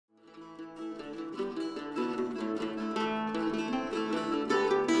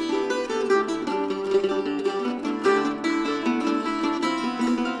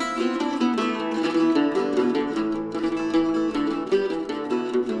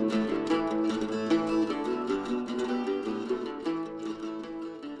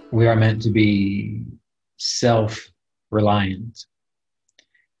We are meant to be self-reliant.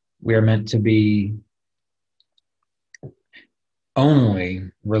 We are meant to be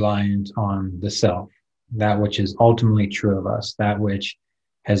only reliant on the self, that which is ultimately true of us, that which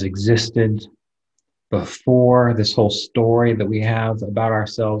has existed before this whole story that we have about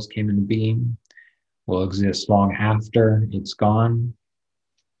ourselves came into being, will exist long after it's gone.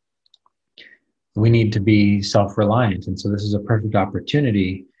 We need to be self-reliant. And so this is a perfect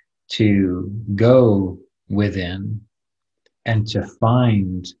opportunity to go within and to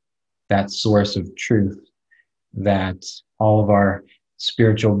find that source of truth that all of our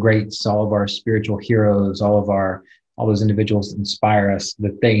spiritual greats, all of our spiritual heroes, all those individuals that inspire us,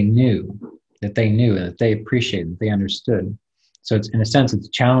 that they knew, and that they appreciated, that they understood. So it's, in a sense, it's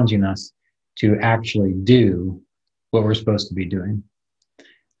challenging us to actually do what we're supposed to be doing.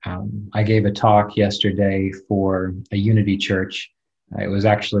 I gave a talk yesterday for a Unity church. It was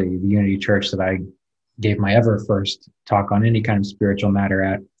actually the Unity church that I gave my ever first talk on any kind of spiritual matter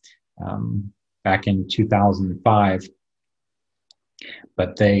at back in 2005.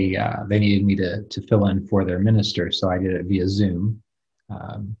 But they needed me to fill in for their minister, so I did it via Zoom,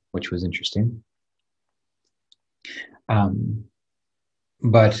 which was interesting.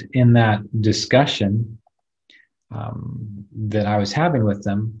 But in that discussion that I was having with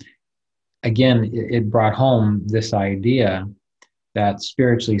them, again, it brought home this idea that,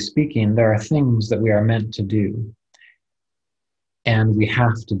 spiritually speaking, there are things that we are meant to do, and we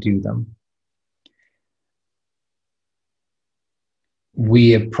have to do them.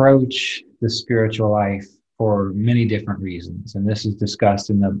 We approach the spiritual life for many different reasons, and this is discussed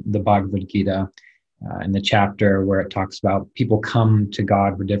in the Bhagavad Gita, in the chapter where it talks about people come to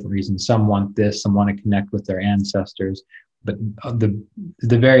God for different reasons. Some want this, some want to connect with their ancestors, but the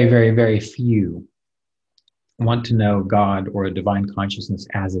very, very, very few want to know God or a divine consciousness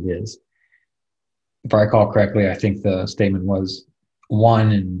as it is. If I recall correctly, I think the statement was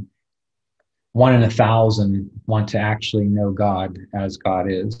one in 1,000 want to actually know God as God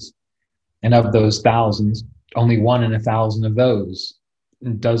is. And of those thousands, only 1 in 1,000 of those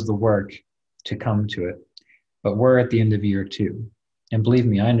does the work to come to it. But we're at the end of year 2. And believe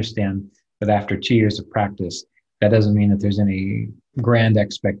me, I understand that after 2 years of practice, that doesn't mean that there's any grand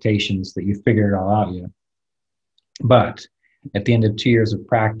expectations that you figured it all out yet. But at the end of 2 years of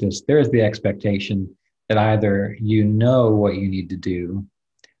practice, there is the expectation that either you know what you need to do,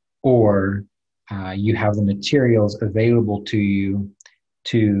 or you have the materials available to you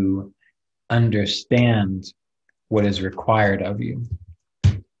to understand what is required of you.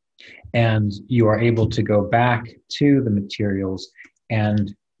 And you are able to go back to the materials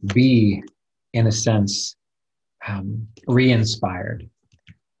and be, in a sense, re-inspired,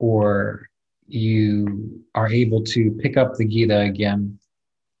 or you are able to pick up the Gita again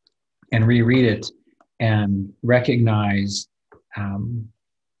and reread it and recognize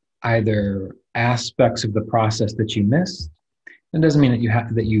either aspects of the process that you missed. It doesn't mean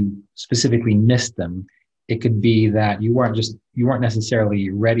that you specifically missed them. It could be that you weren't necessarily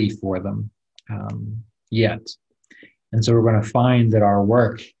ready for them yet. And so we're going to find that our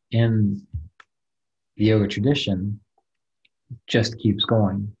work in the yoga tradition just keeps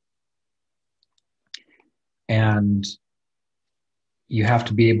going. And you have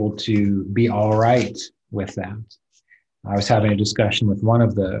to be able to be all right with that. I was having a discussion with one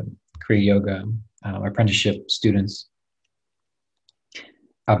of the Kriya Yoga apprenticeship students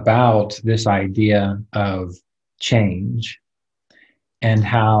about this idea of change, and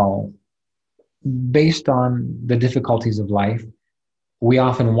how, based on the difficulties of life, we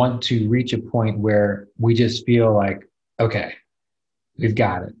often want to reach a point where we just feel like, okay, we've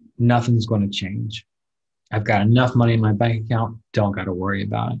got it. Nothing's going to change. I've got enough money in my bank account. Don't got to worry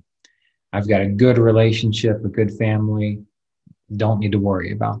about it. I've got a good relationship, a good family. Don't need to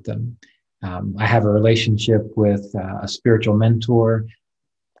worry about them. I have a relationship with a spiritual mentor.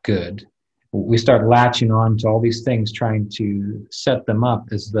 Good. We start latching on to all these things, trying to set them up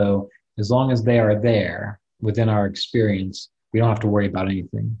as though, as long as they are there within our experience, we don't have to worry about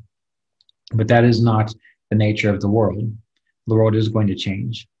anything. But that is not the nature of the world. The world is going to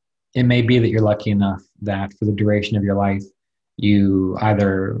change. It may be that you're lucky enough that for the duration of your life, you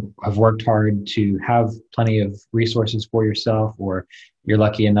either have worked hard to have plenty of resources for yourself, or you're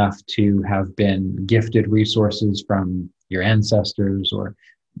lucky enough to have been gifted resources from your ancestors or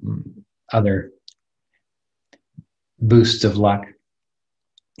other boosts of luck.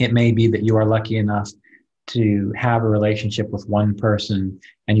 It may be that you are lucky enough to have a relationship with one person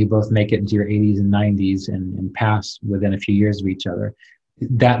and you both make it into your 80s and 90s and pass within a few years of each other.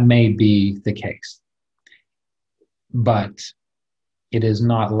 That may be the case. But it is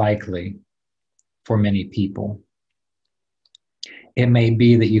not likely for many people. It may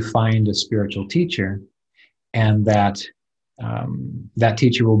be that you find a spiritual teacher, and that that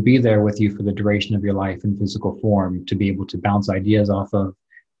teacher will be there with you for the duration of your life in physical form, to be able to bounce ideas off of,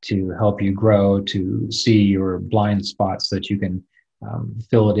 to help you grow, to see your blind spots so that you can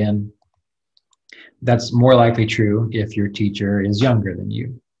fill it in. That's more likely true if your teacher is younger than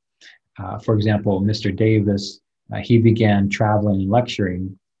you. For example, Mr. Davis, he began traveling and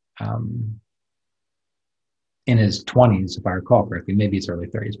lecturing in his 20s, if I recall correctly. Maybe it's early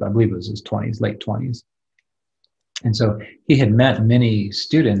 30s, but I believe it was his 20s, late 20s. And so he had met many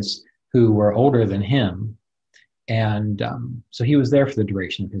students who were older than him. And so he was there for the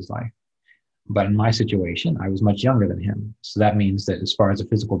duration of his life. But in my situation, I was much younger than him. So that means that as far as the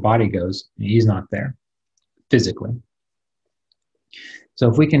physical body goes, he's not there physically. So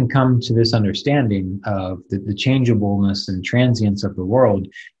if we can come to this understanding of the changeableness and transience of the world,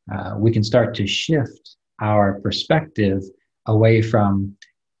 we can start to shift our perspective away from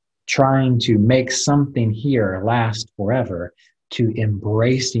trying to make something here last forever to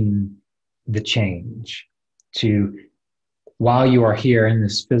embracing the change, to, while you are here in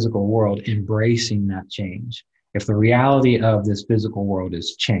this physical world, embracing that change. If the reality of this physical world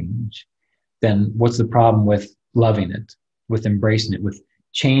is change, then what's the problem with loving it, with embracing it, with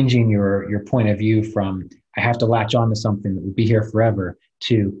changing your point of view from, I have to latch on to something that will be here forever,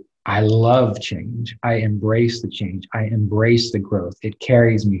 to, I love change. I embrace the change. I embrace the growth. It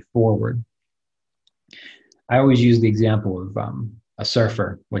carries me forward. I always use the example of a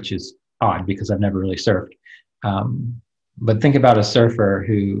surfer, which is odd because I've never really surfed. But think about a surfer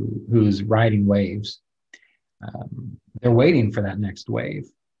who's riding waves. They're waiting for that next wave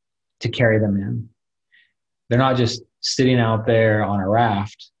to carry them in. They're not just sitting out there on a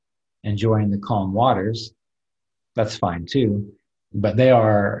raft enjoying the calm waters. That's fine too. But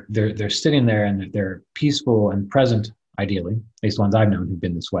they're sitting there and they're peaceful and present, ideally, at least the ones I've known who've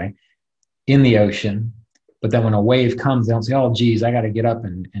been this way, in the ocean. But then when a wave comes, they don't say, oh, geez, I got to get up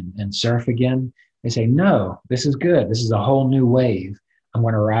and surf again. They say, no, this is good. This is a whole new wave. I'm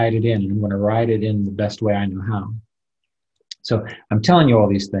going to ride it in, and I'm going to ride it in the best way I know how. So I'm telling you all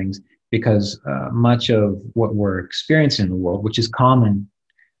these things because much of what we're experiencing in the world, which is common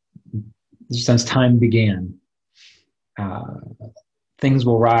since time began, things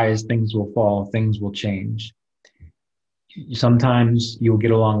will rise, things will fall, things will change. Sometimes you'll get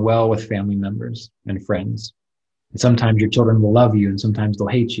along well with family members and friends. And sometimes your children will love you, and sometimes they'll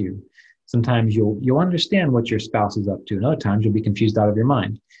hate you. Sometimes you'll understand what your spouse is up to, and other times you'll be confused out of your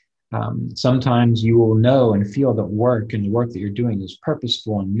mind. Sometimes you will know and feel that work and the work that you're doing is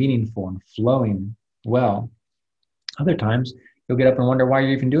purposeful and meaningful and flowing well. Other times you'll get up and wonder why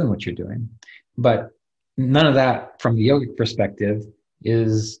you're even doing what you're doing. But none of that from the yogic perspective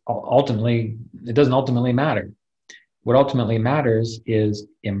is ultimately, it doesn't ultimately matter. What ultimately matters is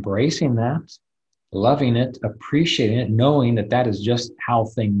embracing that, loving it, appreciating it, knowing that that is just how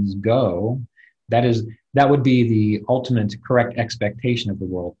things go. That would be the ultimate correct expectation of the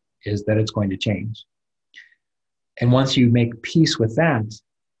world, is that it's going to change. And once you make peace with that,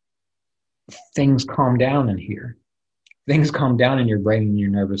 things calm down in here. Things calm down in your brain and your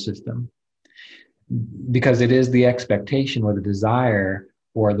nervous system. Because it is the expectation or the desire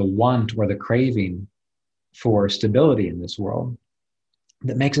or the want or the craving for stability in this world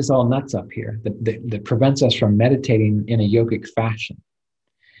that makes us all nuts up here, that prevents us from meditating in a yogic fashion.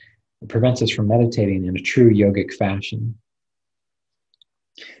 It prevents us from meditating in a true yogic fashion.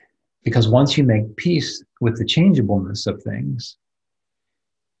 Because once you make peace with the changeableness of things,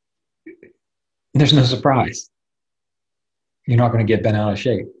 there's no surprise. You're not going to get bent out of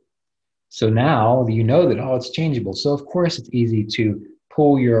shape. So now you know that, oh, it's changeable. So of course it's easy to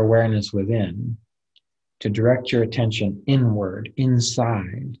pull your awareness within, to direct your attention inward,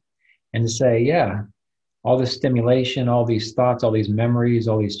 inside, and to say, yeah, all this stimulation, all these thoughts, all these memories,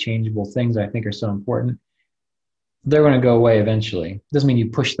 all these changeable things I think are so important, they're going to go away eventually. Doesn't mean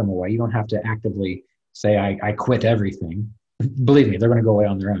you push them away. You don't have to actively say, I quit everything. Believe me, they're going to go away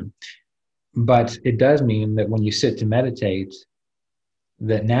on their own. But it does mean that when you sit to meditate,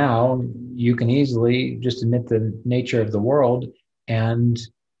 that now you can easily just admit the nature of the world and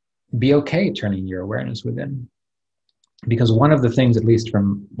be okay turning your awareness within. Because one of the things, at least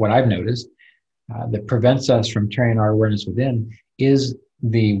from what I've noticed, that prevents us from turning our awareness within is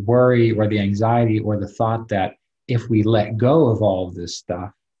the worry or the anxiety or the thought that if we let go of all of this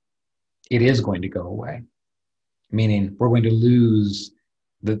stuff, it is going to go away. Meaning we're going to lose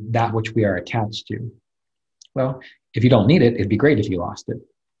that which we are attached to. Well, if you don't need it, it'd be great if you lost it.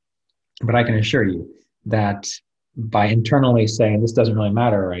 But I can assure you that by internally saying, this doesn't really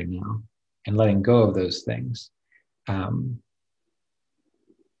matter right now, and letting go of those things,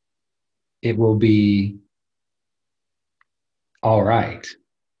 it will be all right.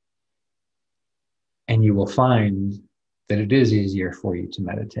 And you will find that it is easier for you to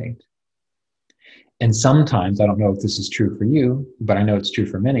meditate. And sometimes, I don't know if this is true for you, but I know it's true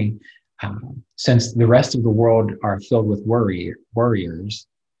for many, since the rest of the world are filled with worriers,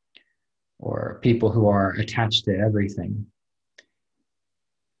 or people who are attached to everything,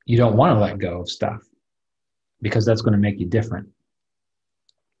 you don't want to let go of stuff because that's going to make you different.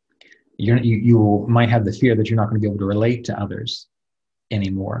 You might have the fear that you're not going to be able to relate to others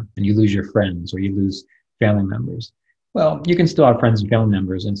anymore, and you lose your friends or you lose family members. Well, you can still have friends and family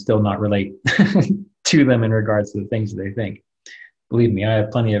members and still not relate to them in regards to the things that they think. Believe me, I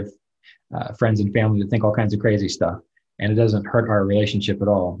have plenty of friends and family that think all kinds of crazy stuff, and it doesn't hurt our relationship at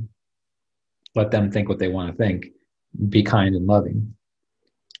all. Let them think what they want to think. Be kind and loving.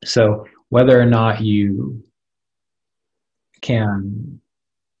 So whether or not you can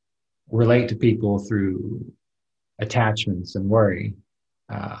relate to people through attachments and worry,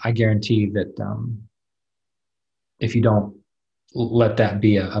 I guarantee that if you don't let that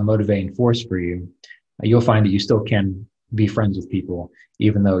be a motivating force for you, you'll find that you still can be friends with people,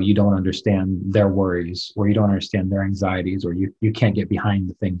 even though you don't understand their worries, or you don't understand their anxieties, or you can't get behind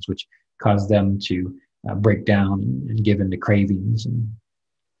the things which cause them to break down and give in to cravings and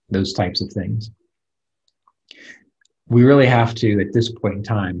those types of things. We really have to, at this point in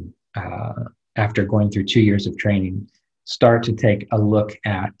time, after going through 2 years of training, start to take a look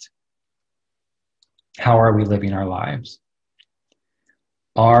at how are we living our lives?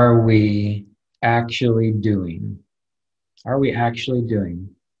 Are we actually doing, or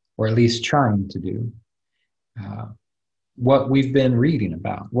at least trying to do, what we've been reading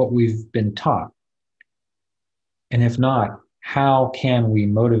about, what we've been taught? And if not, how can we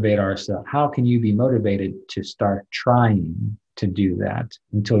motivate ourselves? How can you be motivated to start trying to do that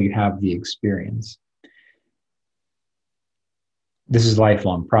until you have the experience? This is a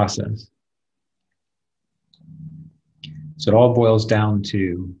lifelong process. So it all boils down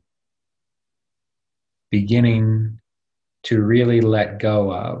to beginning to really let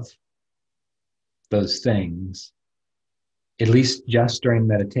go of those things, at least just during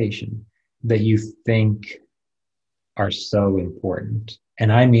meditation, that you think are so important.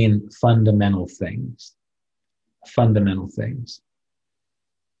 And I mean fundamental things. Fundamental things.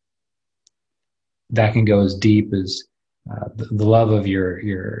 That can go as deep as the love of your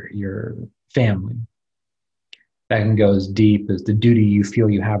family. That can go as deep as the duty you feel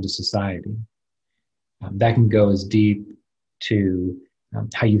you have to society. That can go as deep to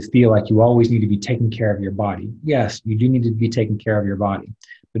how you feel like you always need to be taking care of your body. Yes, you do need to be taking care of your body.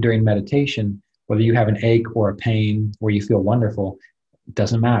 But during meditation, whether you have an ache or a pain or you feel wonderful, it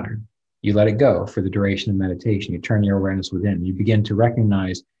doesn't matter. You let it go for the duration of meditation. You turn your awareness within. You begin to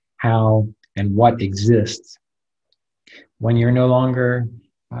recognize how and what exists when you're no longer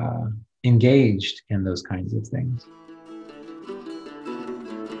engaged in those kinds of things.